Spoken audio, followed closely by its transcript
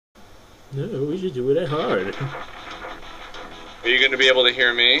No, we should do it at hard. Are you going to be able to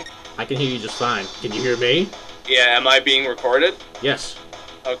hear me? I can hear you just fine. Can you hear me? Yeah, am I being recorded? Yes.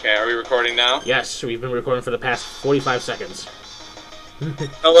 Okay, are we recording now? Yes, we've been recording for the past 45 seconds.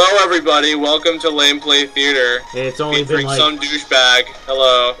 Hello, everybody. Welcome to Lameplay Theater. It's only been like... some douchebag.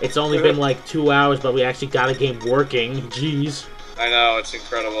 Hello. It's only been like 2 hours, but we actually got a game working. Jeez. I know, it's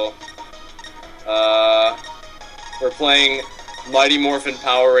incredible. We're playing Mighty Morphin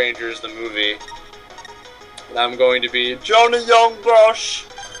Power Rangers, the movie. And I'm going to be Jonah Youngbrush.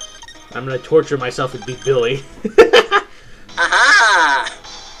 I'm gonna torture myself and be Billy. Aha!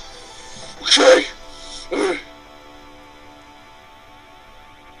 Okay.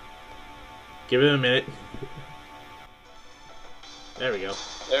 Give it a minute. There we go.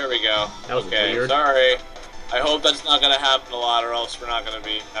 There we go. That was okay, weird. Sorry. I hope that's not gonna happen a lot, or else we're not gonna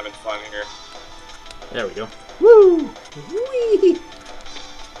be having fun here. There we go. Woo! Whee!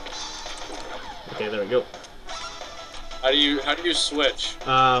 Okay, there we go. How do you switch?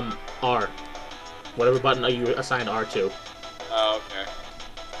 R. Whatever button you assigned R to. Oh, okay.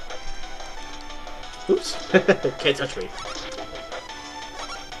 Oops. Can't touch me.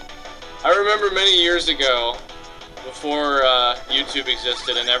 I remember many years ago, before YouTube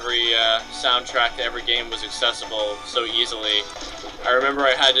existed and every soundtrack to every game was accessible so easily, I remember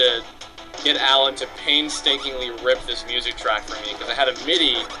I had to get Alan to painstakingly rip this music track for me, because I had a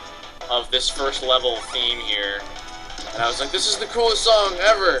MIDI of this first level theme here. And I was like, this is the coolest song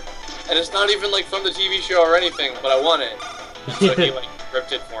ever! And it's not even like from the TV show or anything, but I want it. And so he like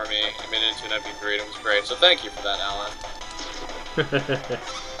ripped it for me and made it into an MP3, and it was great. So thank you for that, Alan.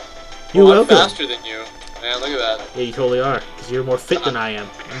 You're welcome. I'm faster than you. Man, look at that. Yeah, you totally are, because you're more fit than I am.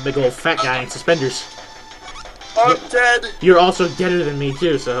 I'm a big old fat guy in suspenders. I'm dead! You're also deader than me,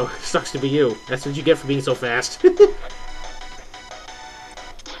 too, so sucks to be you. That's what you get for being so fast.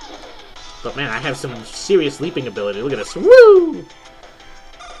 But man, I have some serious leaping ability. Look at this. Woo!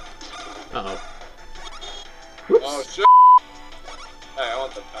 Uh-oh. Whoops. Oh, shit. Hey, I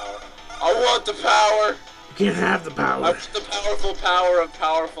want the power. I want the power! You can't have the power. I want the powerful power of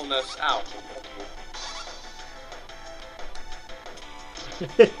powerfulness. Ow.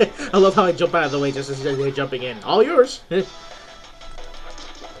 I love how I jump out of the way just as they're jumping in. All yours!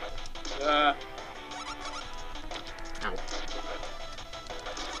 Ow.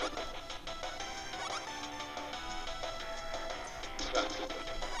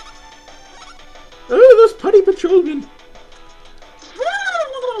 Oh, those putty patrolmen!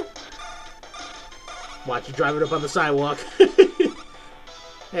 Watch you drive it up on the sidewalk.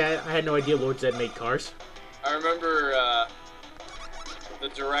 Yeah, I had no idea Lord Zed made cars. I remember, the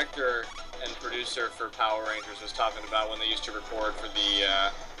director and producer for Power Rangers was talking about when they used to record for the,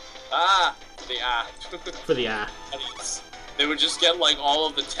 For the They would just get, like, all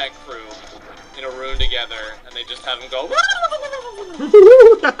of the tech crew in a room together, and they just have them go,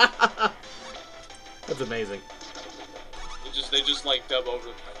 That's amazing. They just like dub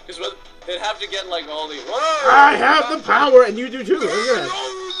over, because they'd have to get like all the. I have the power, and you do too. Look at that.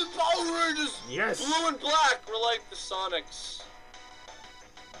 The Power Rangers. Yes. Blue and black. We're like the Sonics.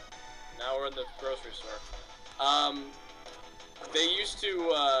 Now we're in the grocery store. They used to,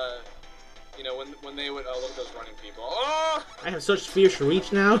 you know, when they would. Oh, look at those running people. Oh. I have such fierce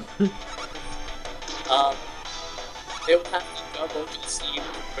reach now. They would have to dub over the scene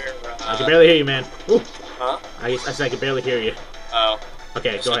where. I can barely hear you, man. Ooh. Huh? I said I can barely hear you. Oh.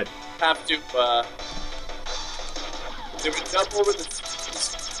 Okay, go ahead. Have to, they would jump over the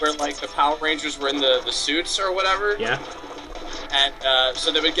where, like, the Power Rangers were in the suits or whatever. Yeah. And,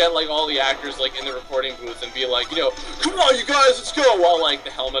 so they would get, like, all the actors, like, in the recording booth and be like, you know, come on, you guys, let's go! While, like, the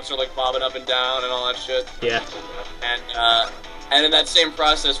helmets are, like, bobbing up and down and all that shit. Yeah. And in that same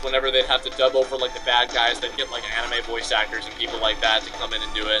process, whenever they'd have to dub over, like, the bad guys, they'd get, like, anime voice actors and people like that to come in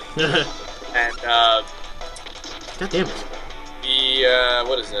and do it. And, God damn it. The,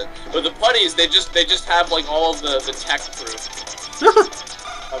 what is it? But the putties, they just have, like, all of the tech crew.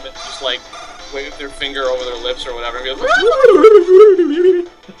 Just, like, wave their finger over their lips or whatever and be like,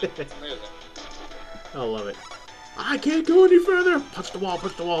 it's amazing. I love it. I can't go any further! Punch the wall,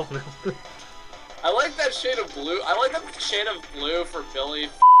 punch the wall. I like that shade of blue. I like that shade of blue for Billy,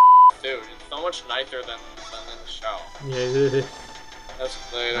 dude. It's so much nicer than in the show. Yeah. That's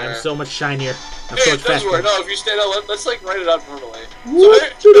later. I'm so much shinier. I'm Hey, so it much does faster. work. No, if you stay down, let's like write it up normally. What?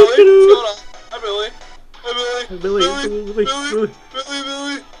 So, hey, Billy, what's going on? Hi, Billy. Hi, Billy.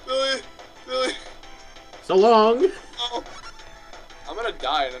 Billy. So long. Oh, I'm gonna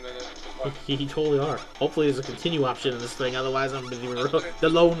die in a minute. You totally are. Hopefully there's a continue option in this thing, otherwise I'm gonna be the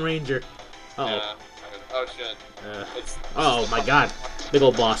Lone Ranger. Uh oh. Yeah. Oh shit. Oh my god. Big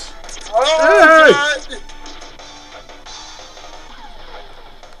old boss. Oh, Hey!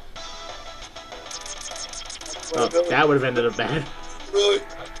 Oh, that would have ended up bad. Really?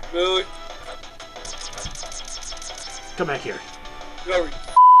 Really? Come back here. No.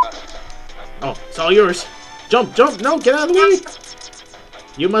 Oh, it's all yours. Jump, jump! No, get out of the way!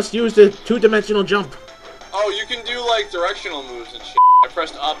 You must use the two-dimensional jump. Oh, you can do like directional moves and shit. I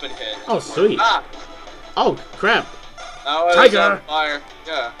pressed up and hit. Oh, sweet. Ah! Oh, crap. Now it's Tiger! on fire.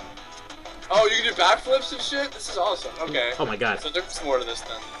 Yeah. Oh, you can do backflips and shit? This is awesome. Okay. Oh my god. So there's more to this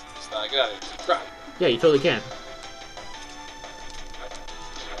than just that. Get out of here. Crap. Yeah, you totally can.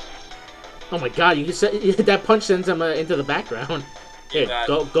 Oh my god, you can set that punch sends him into the background. Here,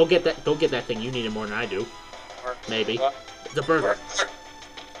 go get that thing. You need it more than I do. Maybe. What? The burger.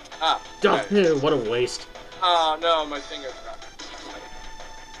 Ah. Don't. Okay. What a waste. Oh no, my finger dropped.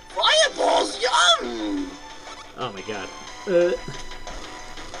 Fireballs, yum! Oh my god.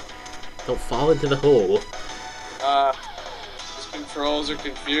 Don't fall into the hole. These controls are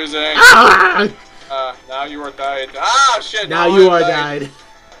confusing. Ah! Now you are died. Ah, shit! Now you are died.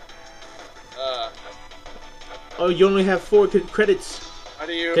 Oh, you only have 4 credits. How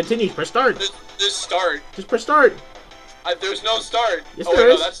do you... Continue. Press start. This start. Just press start. There's no start. Yes, oh, there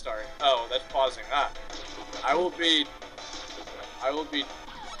wait, is. no, that's start. Oh, that's pausing. I will be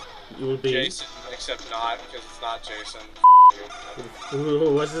You will be. Jason, except not, because it's not Jason.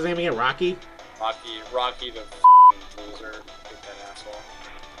 What's his name again? Rocky? Rocky the loser. Get that asshole.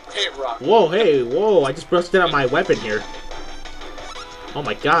 Hey, Rocky. Whoa, hey, whoa. I just busted out my weapon here. Oh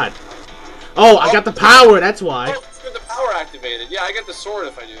my god. Oh, I got the power, that's why. Oh, it's got the power activated. Yeah, I get the sword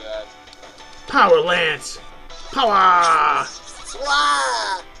if I do that. Power Lance. Power.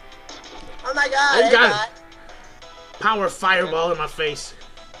 Swah! Oh my god, I got it. Power Fireball in my face.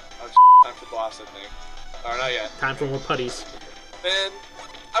 Oh, time for boss, I think. Or not yet. Time for more putties. Man,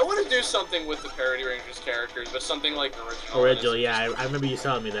 I want to do something with the Parody Rangers characters, but something like original. Original, yeah. I remember you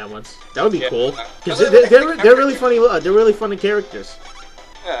telling me that once. That would be cool. Because Yeah. they're really funny. They're really funny characters.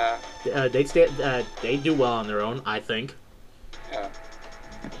 Yeah. They do well on their own, I think. Yeah.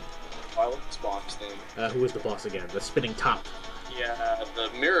 Oh, I love this boss thing. Who is the boss again? The spinning top. Yeah, the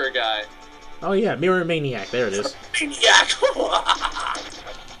mirror guy. Oh yeah, Mirror Maniac. There it is. Maniac!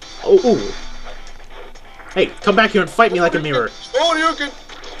 Oh, ooh. Hey, come back here and fight me like a mirror. Oh, you can!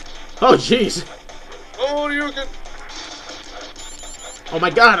 Oh, jeez. Oh, you can! Oh my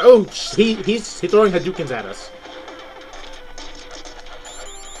god. Oh, he's throwing Hadoukens at us.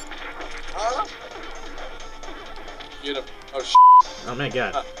 Get him. Oh, sh**. Oh my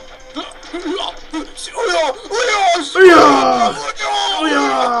god.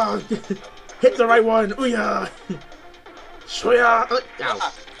 Hit the right one. Ooyah. Shoya.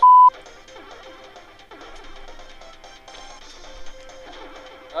 Ow.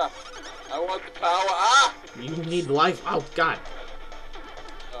 I want the power. Ah! You need life. Oh god.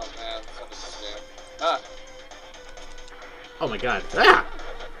 Oh man, something's scam. Ah! Oh my god. Ah!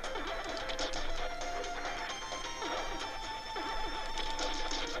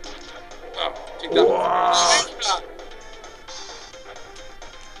 Oh, take that.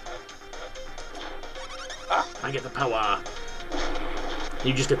 Ah, I get the power.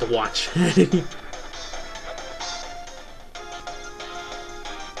 You just get to watch.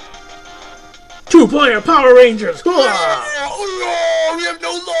 Two-player Power Rangers! Oh, we have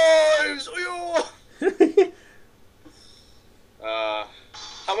no lives!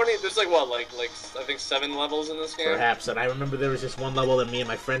 How many? There's like what, like I think 7 levels in this game. Perhaps, and I remember there was just one level that me and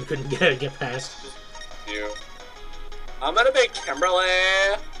my friend couldn't get past. You. I'm gonna make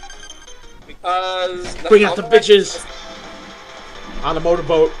Kimberly because Bring out the bitches on a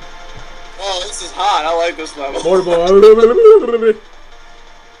motorboat. Oh, this is hot. I like this level. Motorboat.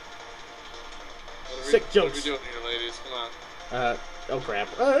 Sick jokes. What are we doing here, ladies? Come on. Oh crap.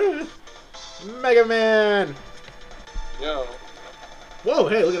 Mega Man! Yo. Whoa,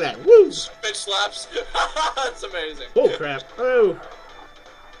 hey, look at that. Woo! Bitch slaps. That's amazing. Oh crap. Oh.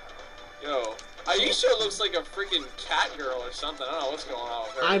 Yo. Aisha looks like a freaking cat girl or something. I don't know what's going on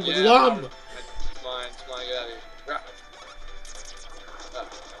with her. I'm yeah, Lum! It's mine. Get out of here.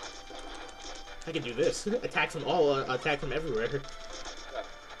 I can do this. Attack them all, attack them everywhere.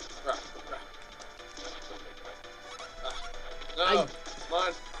 No,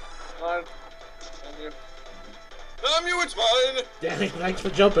 mine. Damn you. Damn you, it's mine! Damn it, thanks for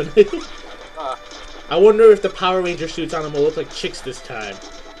jumping. Ah. I wonder if the Power Ranger suits on them will look like chicks this time.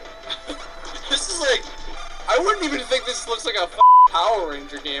 This is like... I wouldn't even think this looks like a Power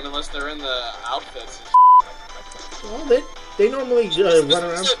Ranger game unless they're in the outfits. Well, they normally run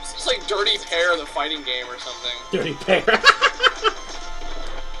around. It's like Dirty Pair, the fighting game or something. Dirty Pair.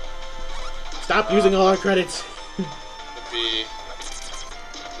 Stop using all our credits. B.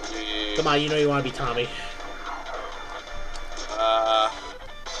 Come on, you know you want to be Tommy.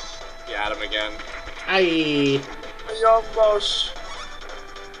 Got him again. Aye. Almost.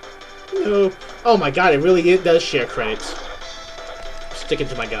 No. Oh my god, it does share credits. Sticking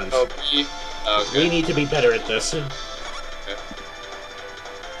to my guns. Oh, B. Okay. We need to be better at this. Okay.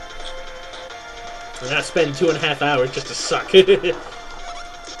 We're not spending 2.5 hours just to suck.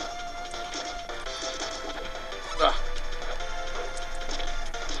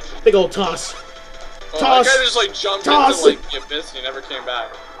 Big old toss. Oh, Toss! that guy just like jumped Toss! into like the abyss and he never came back.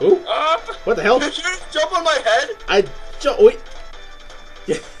 Ooh. What the hell? Did you jump on my head? Wait.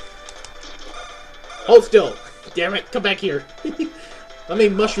 Hold still. Damn it, come back here. Let me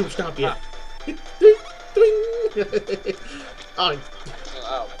mushroom stomp you. Oh.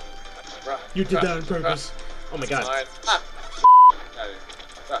 Oh. You did that on purpose. Oh my god. Ah.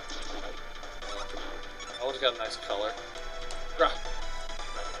 That one's got a nice color.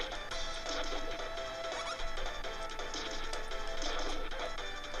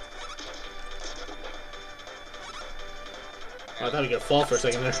 Oh, I thought we were gonna fall for a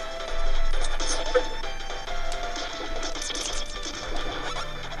second there.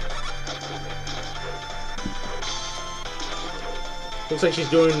 Looks like she's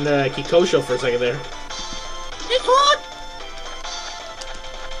doing Kikosho for a second there.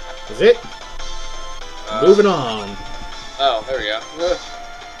 Is it? Moving on. Oh, there we go.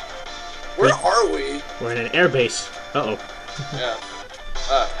 Where are we? We're in an airbase. Uh-oh. Yeah.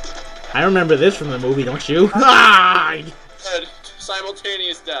 I remember this from the movie, don't you? Ah!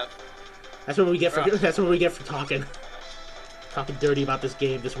 Simultaneous death. That's what we get for talking. Talking dirty about this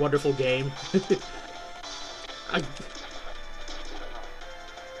game, this wonderful game. God,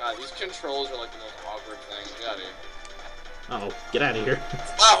 these controls are like the most awkward thing. Get out of here. Uh-oh, get out of here.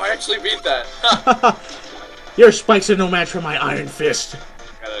 Wow, I actually beat that. Your spikes are no match for my iron fist.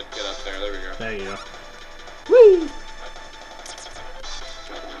 Gotta get up there. There we go. There you go. Whee!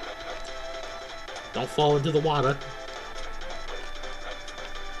 Don't fall into the water.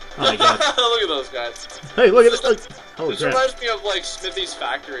 Oh my god. Look at those guys. Hey, look at this. Holy This crap. reminds me of like Smithy's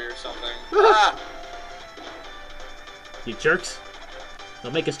factory or something. Ah! You jerks.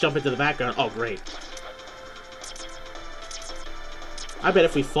 They'll make us jump into the background. Oh, great. I bet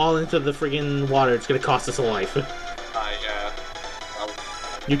if we fall into the friggin' water, it's gonna cost us a life. Yeah.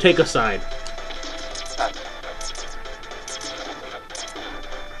 You take a side.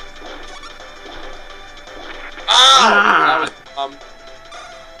 Ah!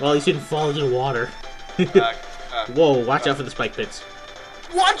 Well, at least you didn't fall into the water. Whoa, watch out for the spike pits.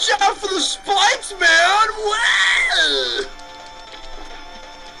 Watch out for the spikes, man! Whoa!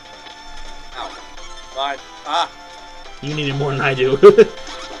 Ow. Fine. Ah! You need it more than I do.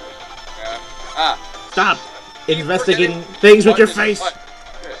 Yeah. Ah! Stop investigating things with your face! What?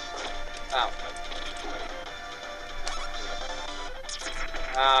 Ow.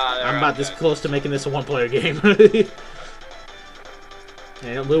 Ah, I'm about this close to making this a one-player game.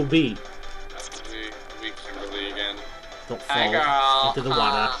 And Lil B. We Kimberly again. Don't fall into the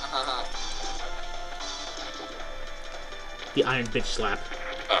water. The iron bitch slap.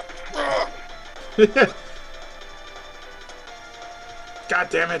 God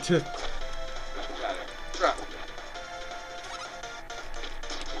damn it!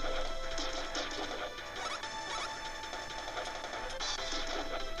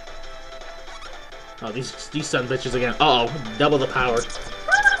 Oh, these son bitches again. Uh oh, double the power.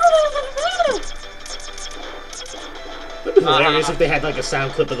 It'd be hilarious if they had like a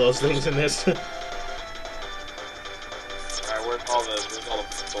sound clip of those things in this. Alright, where's all the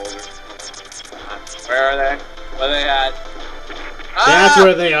soldiers? Where are they? Where are they at? That's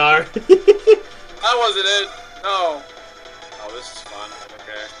where they are. That wasn't it. No. Oh, this is fun.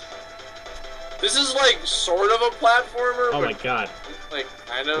 Okay. This is like sort of a platformer. Oh but my god. Like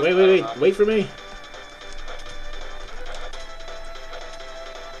kind of. Wait for me.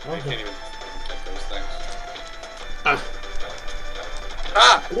 I can't even get those things.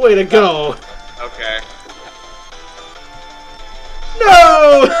 Ah! Way to go! Okay.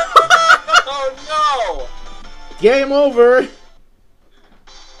 No! Oh no! Game over!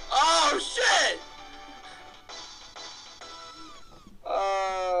 Oh shit!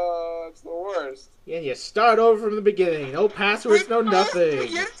 It's the worst. Yeah, you start over from the beginning. No passwords, no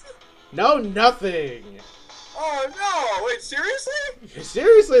nothing. No nothing. Oh no! Wait, seriously?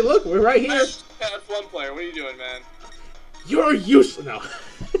 Seriously, look, we're right here. F1 player, what are you doing, man? You're useless. No.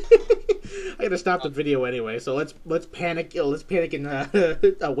 I gotta stop the video anyway, so let's panic. Let's panic and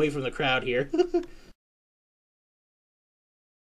away from the crowd here.